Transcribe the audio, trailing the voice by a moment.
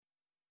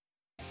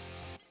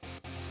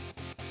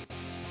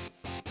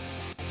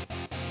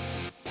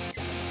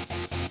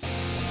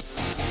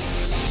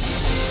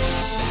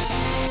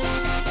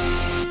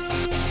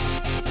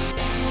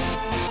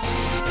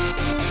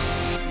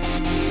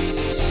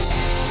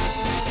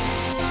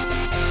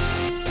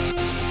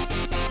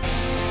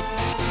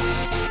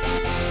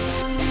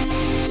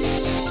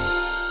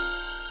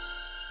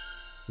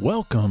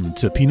Welcome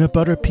to Peanut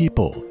Butter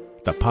People,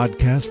 the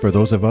podcast for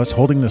those of us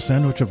holding the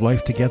sandwich of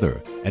life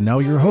together. And now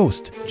your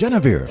host,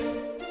 Genevieve.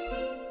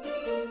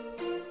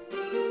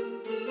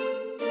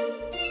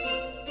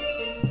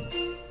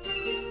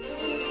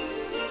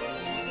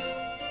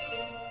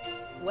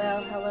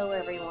 Well, hello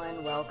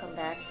everyone. Welcome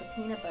back to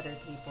Peanut Butter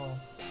People.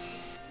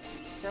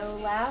 So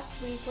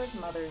last week was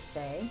Mother's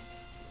Day.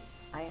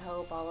 I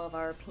hope all of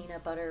our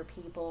Peanut Butter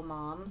People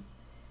moms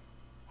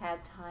had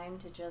time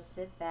to just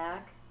sit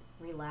back,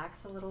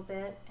 relax a little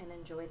bit, and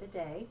enjoy the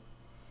day.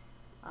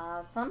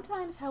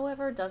 Sometimes,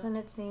 however, doesn't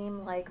it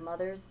seem like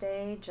Mother's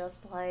Day,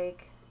 just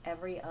like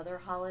every other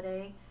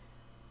holiday,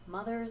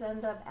 mothers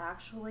end up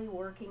actually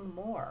working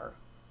more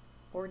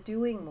or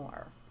doing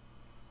more?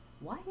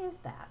 Why is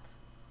that?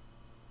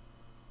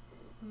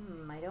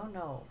 I don't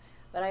know.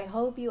 But I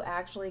hope you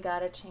actually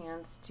got a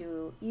chance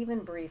to even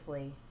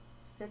briefly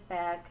sit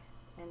back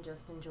and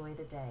just enjoy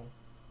the day.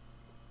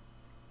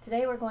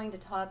 Today we're going to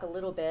talk a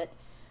little bit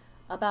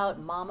about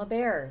mama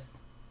bears,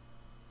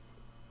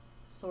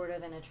 sort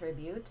of in a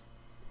tribute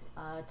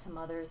to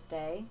Mother's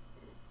Day.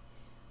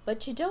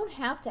 But you don't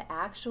have to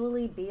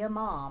actually be a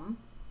mom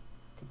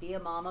to be a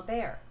mama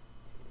bear.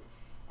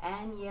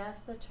 And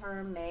yes, the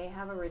term may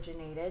have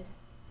originated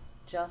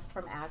just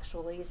from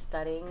actually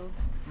studying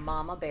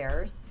mama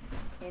bears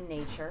in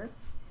nature,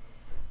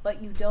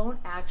 but you don't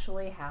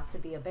actually have to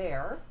be a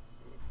bear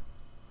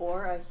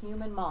or a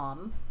human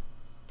mom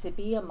to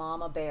be a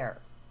mama bear.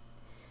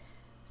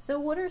 So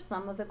what are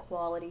some of the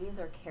qualities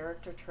or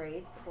character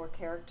traits or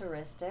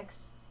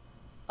characteristics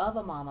of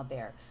a mama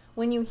bear?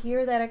 When you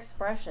hear that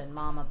expression,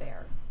 mama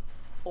bear,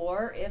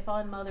 or if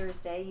on Mother's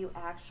Day you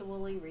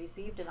actually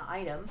received an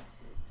item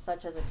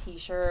such as a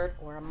t-shirt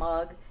or a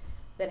mug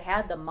that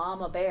had the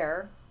mama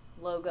bear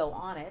logo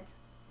on it,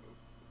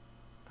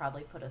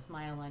 probably put a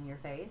smile on your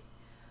face.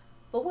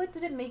 But what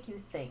did it make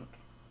you think?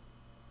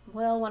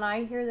 Well, when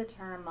I hear the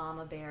term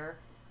mama bear,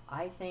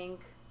 I think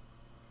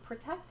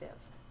protective,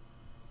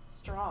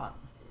 strong,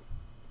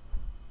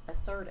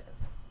 assertive,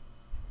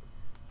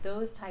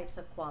 those types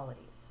of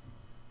qualities.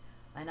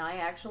 And I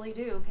actually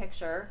do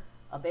picture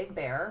a big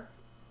bear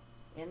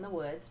in the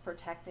woods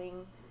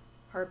protecting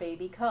her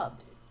baby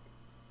cubs.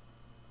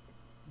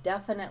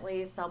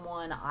 Definitely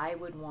someone I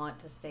would want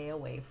to stay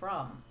away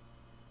from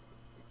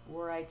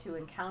were I to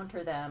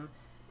encounter them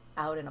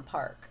out in a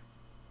park.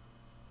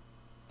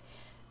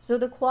 So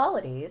the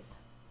qualities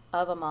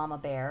of a mama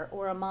bear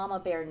or a mama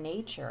bear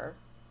nature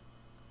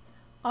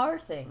are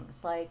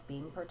things like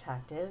being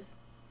protective,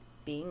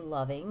 being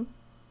loving,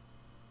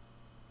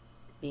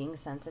 being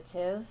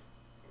sensitive,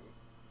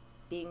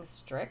 being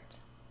strict,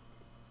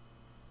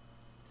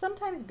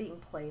 sometimes being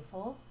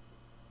playful,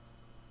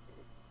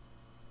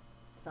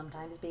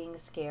 sometimes being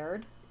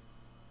scared,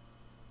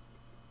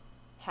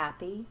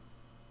 happy,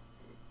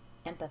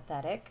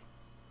 empathetic.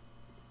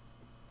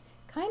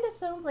 Kind of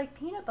sounds like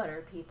Peanut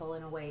Butter People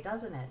in a way,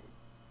 doesn't it?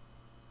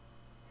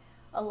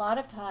 A lot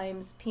of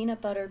times,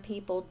 Peanut Butter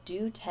People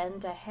do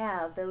tend to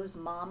have those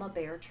mama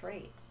bear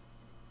traits.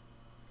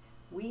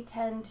 We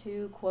tend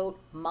to, quote,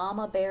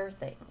 mama bear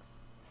things.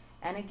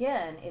 And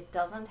again, it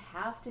doesn't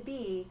have to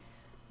be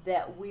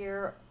that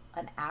we're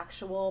an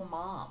actual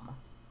mom.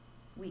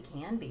 We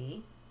can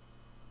be,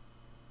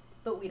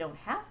 but we don't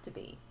have to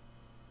be.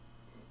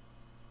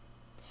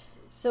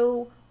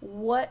 So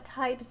what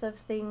types of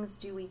things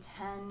do we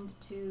tend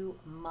to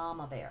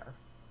mama bear?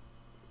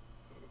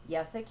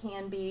 Yes, it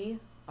can be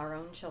our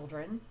own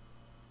children.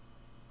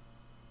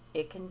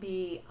 It can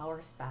be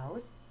our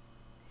spouse.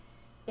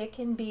 It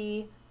can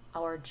be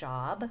our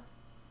job.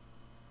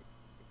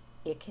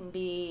 It can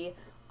be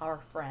our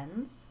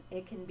friends.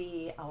 It can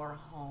be our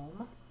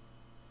home.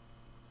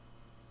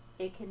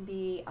 It can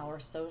be our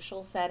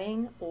social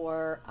setting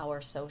or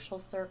our social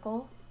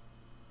circle.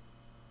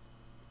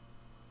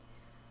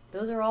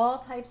 Those are all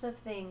types of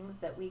things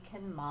that we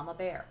can mama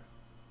bear.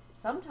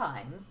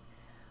 Sometimes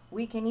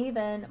we can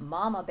even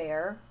mama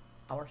bear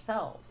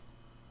ourselves.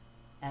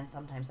 And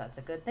sometimes that's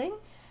a good thing.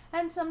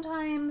 And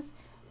sometimes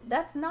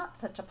that's not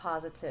such a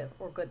positive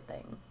or good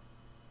thing.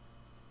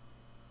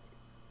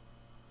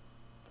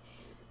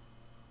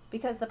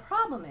 Because the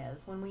problem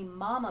is when we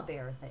mama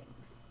bear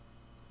things,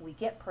 we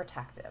get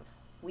protective,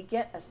 we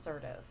get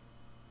assertive,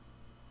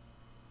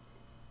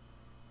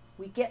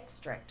 we get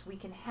strict, we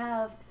can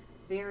have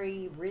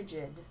very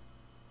rigid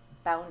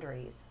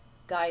boundaries,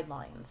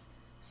 guidelines,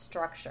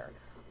 structure.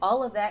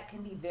 All of that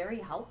can be very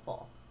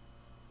helpful,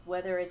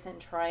 whether it's in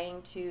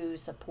trying to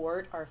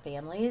support our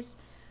families,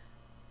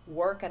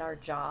 work at our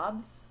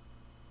jobs,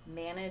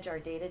 manage our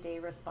day-to-day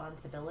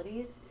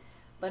responsibilities.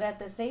 But at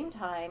the same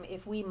time,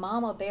 if we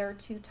mama bear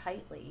too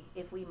tightly,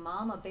 if we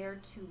mama bear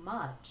too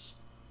much,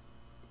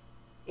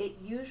 it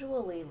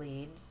usually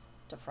leads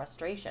to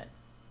frustration.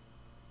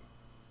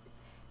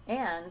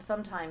 And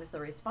sometimes the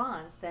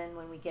response then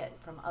when we get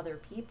from other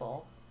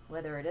people,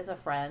 whether it is a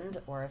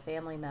friend or a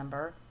family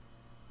member,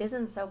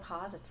 isn't so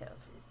positive.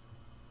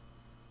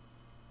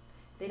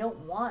 They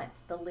don't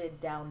want the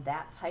lid down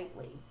that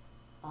tightly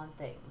on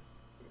things.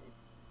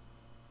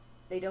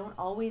 They don't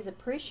always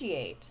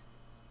appreciate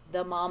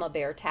the mama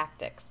bear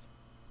tactics.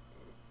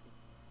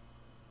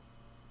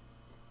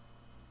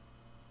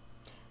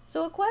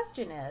 So a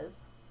question is,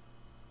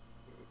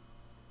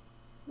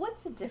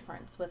 what's the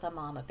difference with a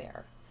mama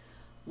bear?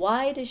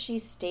 Why does she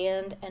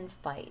stand and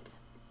fight?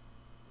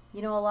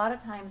 You know, a lot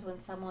of times when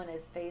someone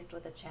is faced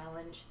with a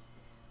challenge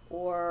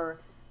or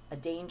a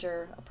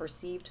danger, a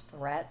perceived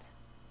threat,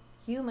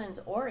 humans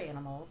or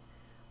animals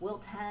will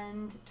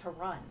tend to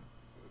run.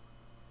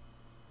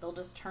 They'll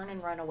just turn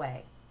and run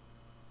away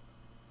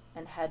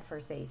and head for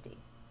safety.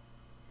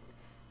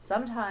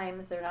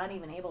 Sometimes they're not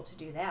even able to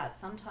do that.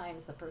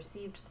 Sometimes the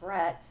perceived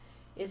threat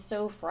is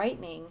so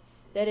frightening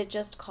that it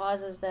just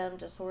causes them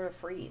to sort of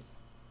freeze.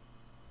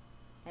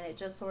 And it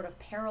just sort of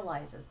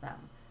paralyzes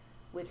them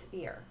with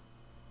fear.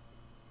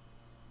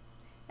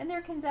 And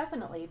there can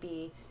definitely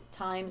be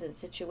times and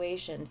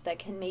situations that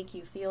can make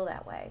you feel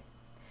that way.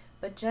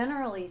 But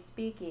generally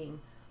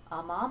speaking,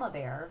 a mama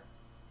bear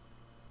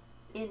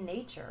in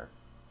nature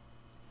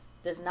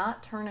does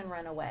not turn and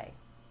run away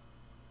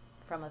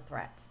from a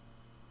threat.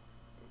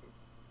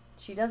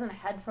 She doesn't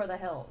head for the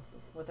hills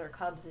with her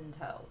cubs in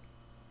tow.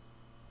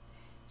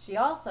 She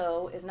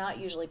also is not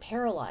usually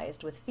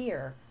paralyzed with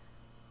fear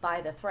by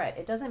the threat.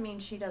 It doesn't mean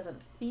she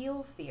doesn't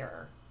feel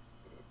fear.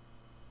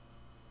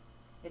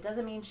 It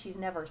doesn't mean she's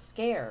never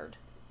scared.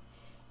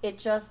 It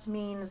just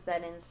means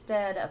that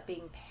instead of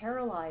being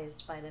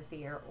paralyzed by the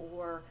fear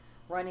or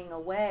running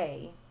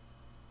away,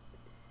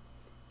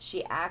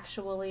 she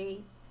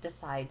actually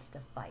decides to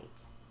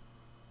fight.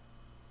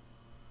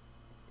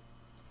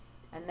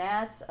 And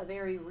that's a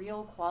very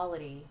real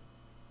quality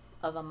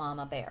of a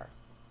mama bear.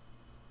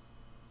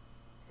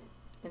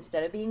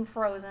 Instead of being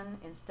frozen,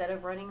 instead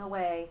of running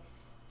away,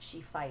 she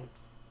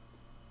fights.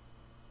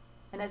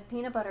 And as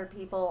peanut butter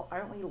people,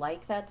 aren't we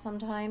like that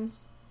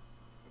sometimes?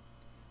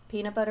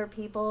 Peanut butter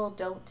people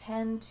don't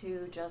tend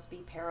to just be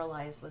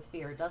paralyzed with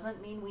fear.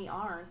 Doesn't mean we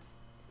aren't.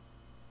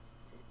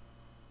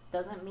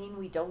 Doesn't mean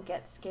we don't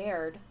get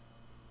scared.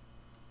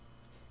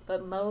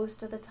 But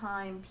most of the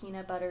time,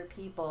 peanut butter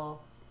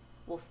people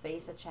will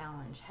face a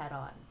challenge head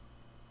on.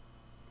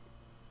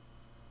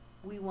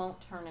 We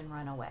won't turn and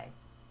run away.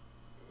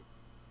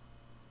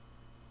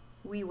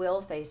 We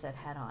will face it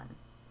head on.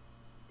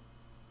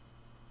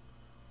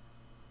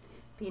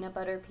 Peanut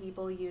butter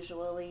people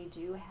usually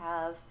do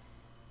have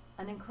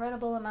an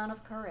incredible amount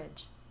of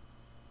courage,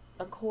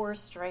 a core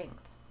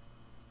strength,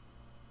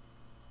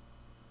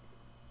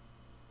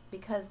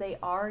 because they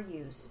are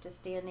used to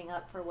standing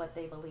up for what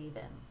they believe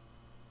in,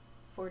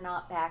 for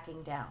not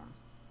backing down.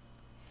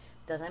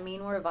 Doesn't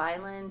mean we're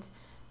violent,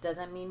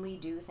 doesn't mean we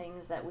do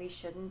things that we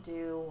shouldn't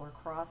do or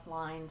cross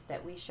lines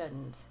that we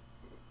shouldn't.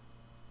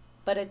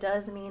 But it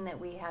does mean that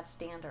we have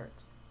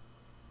standards.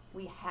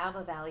 We have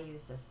a value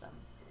system.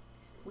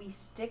 We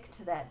stick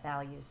to that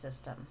value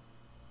system.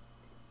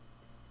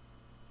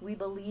 We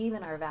believe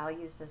in our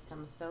value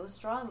system so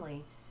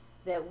strongly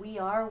that we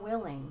are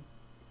willing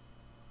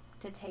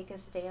to take a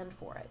stand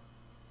for it,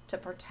 to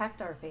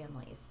protect our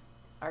families,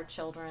 our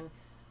children,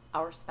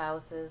 our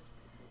spouses,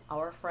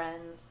 our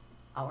friends,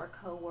 our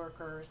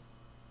co-workers.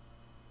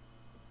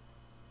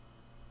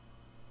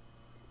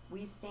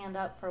 We stand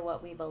up for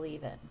what we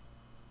believe in.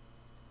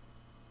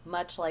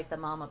 Much like the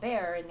mama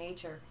bear in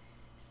nature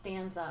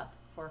stands up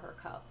for her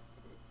cubs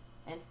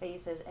and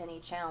faces any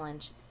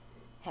challenge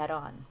head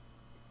on.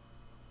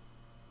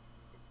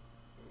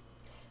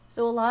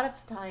 So a lot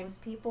of times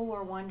people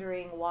were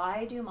wondering,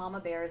 why do mama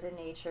bears in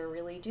nature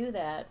really do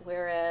that,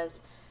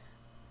 whereas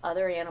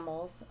other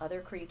animals,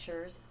 other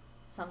creatures,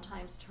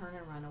 sometimes turn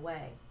and run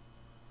away?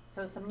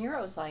 So some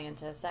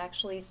neuroscientists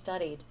actually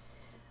studied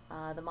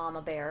the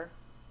mama bear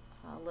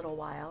a little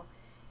while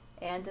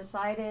and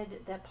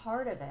decided that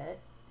part of it,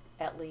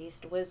 at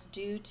least, was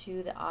due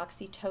to the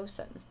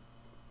oxytocin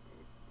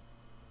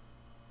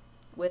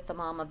with the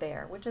mama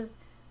bear, which is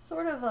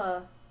sort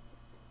of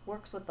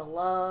works with the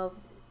love,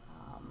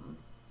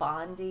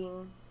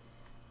 bonding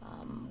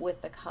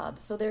with the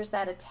cubs. So there's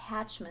that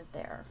attachment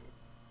there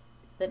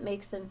that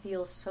makes them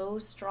feel so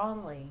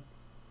strongly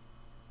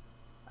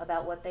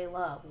about what they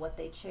love, what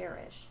they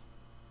cherish,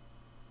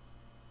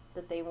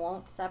 that they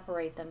won't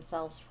separate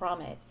themselves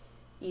from it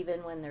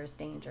even when there's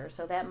danger.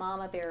 So that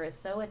mama bear is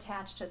so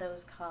attached to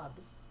those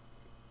cubs,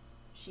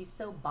 she's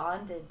so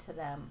bonded to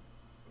them,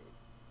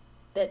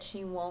 that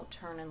she won't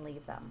turn and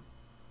leave them.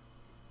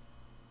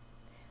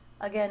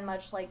 Again,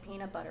 much like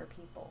peanut butter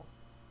people,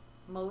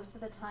 most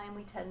of the time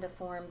we tend to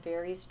form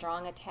very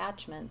strong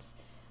attachments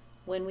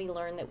when we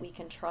learn that we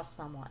can trust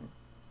someone,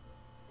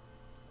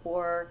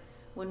 or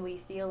when we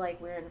feel like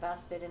we're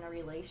invested in a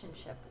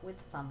relationship with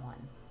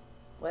someone,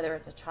 whether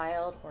it's a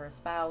child or a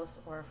spouse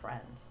or a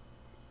friend.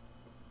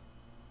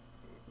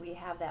 We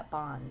have that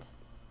bond,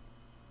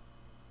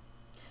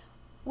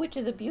 which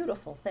is a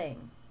beautiful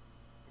thing.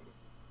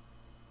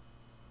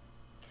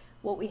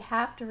 What we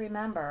have to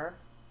remember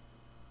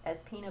as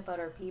peanut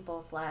butter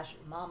people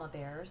 / mama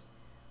bears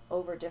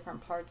over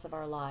different parts of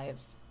our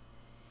lives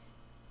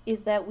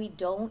is that we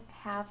don't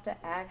have to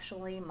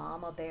actually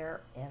mama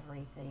bear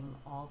everything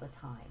all the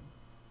time.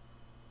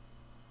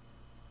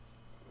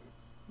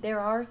 There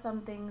are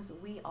some things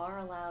we are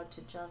allowed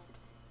to just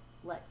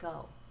let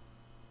go.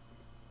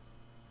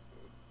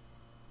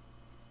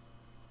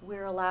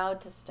 We're allowed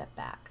to step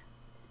back.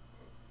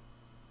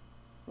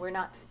 We're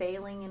not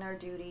failing in our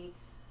duty.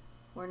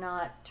 We're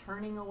not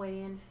turning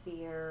away in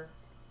fear.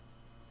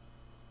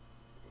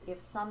 If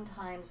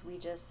sometimes we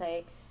just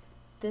say,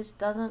 this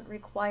doesn't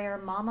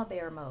require mama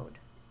bear mode.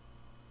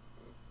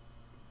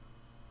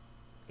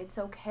 It's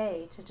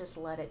okay to just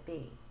let it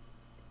be.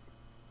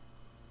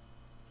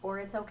 Or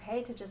it's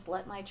okay to just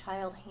let my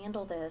child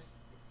handle this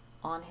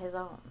on his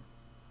own.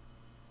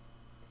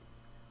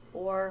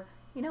 Or,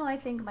 I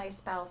think my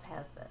spouse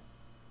has this.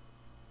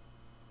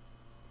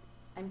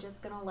 I'm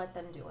just going to let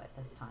them do it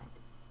this time.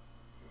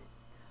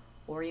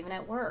 Or even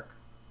at work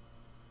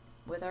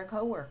with our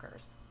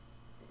coworkers.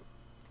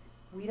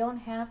 We don't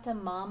have to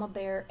mama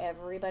bear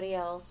everybody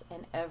else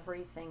and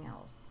everything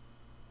else.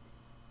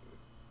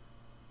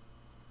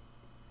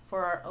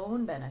 For our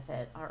own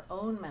benefit, our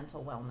own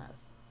mental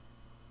wellness.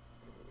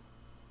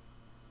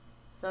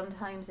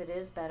 Sometimes it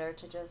is better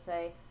to just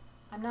say,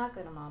 I'm not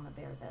going to mama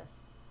bear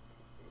this.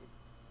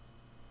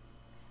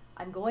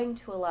 I'm going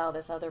to allow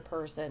this other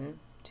person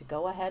to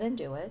go ahead and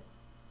do it.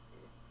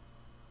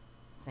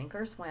 Sink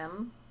or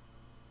swim.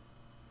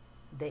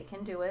 They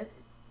can do it.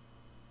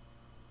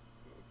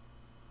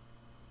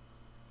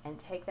 And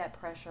take that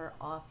pressure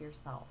off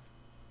yourself.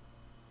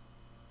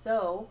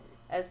 So,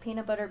 as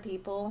peanut butter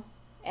people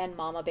and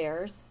mama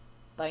bears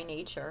by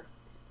nature,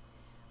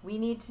 we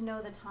need to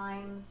know the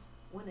times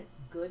when it's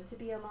good to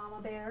be a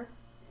mama bear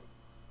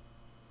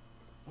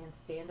and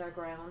stand our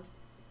ground,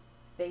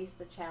 face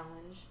the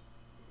challenge,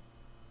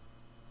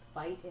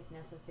 fight if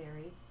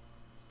necessary,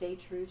 stay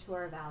true to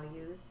our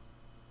values,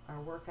 our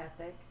work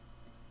ethic,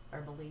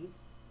 our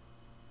beliefs.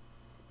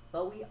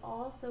 But we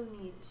also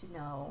need to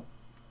know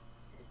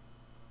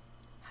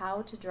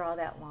how to draw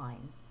that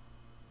line.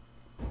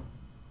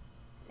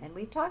 And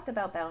we've talked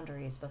about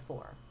boundaries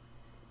before.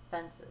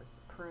 Fences,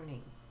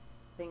 pruning,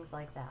 things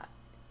like that.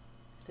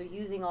 So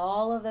using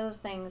all of those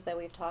things that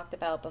we've talked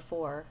about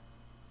before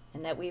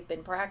and that we've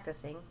been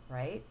practicing,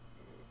 right?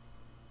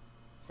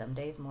 Some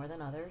days more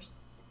than others.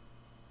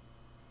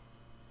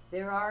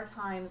 There are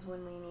times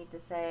when we need to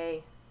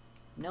say,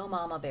 no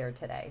mama bear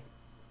today.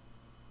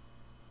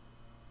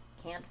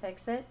 Can't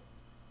fix it.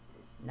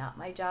 Not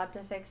my job to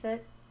fix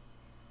it.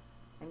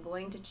 I'm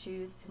going to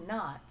choose to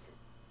not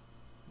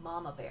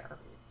mama bear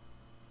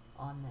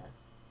on this.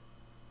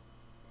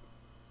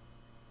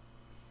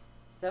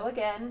 So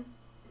again,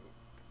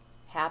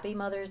 happy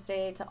Mother's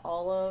Day to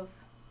all of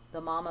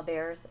the mama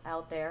bears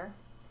out there,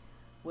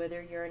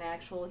 whether you're an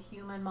actual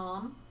human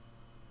mom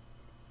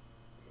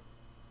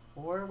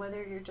or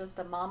whether you're just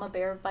a mama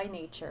bear by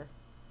nature.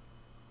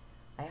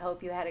 I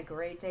hope you had a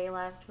great day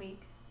last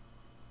week.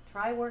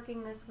 Try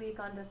working this week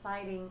on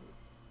deciding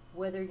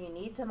whether you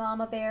need to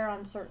mama bear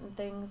on certain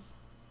things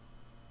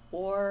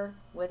or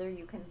whether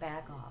you can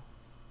back off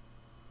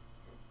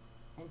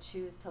and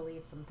choose to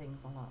leave some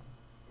things alone.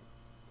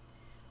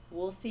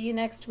 We'll see you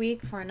next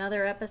week for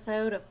another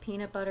episode of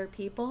Peanut Butter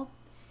People.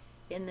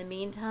 In the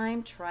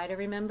meantime, try to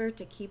remember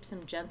to keep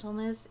some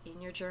gentleness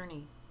in your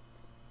journey.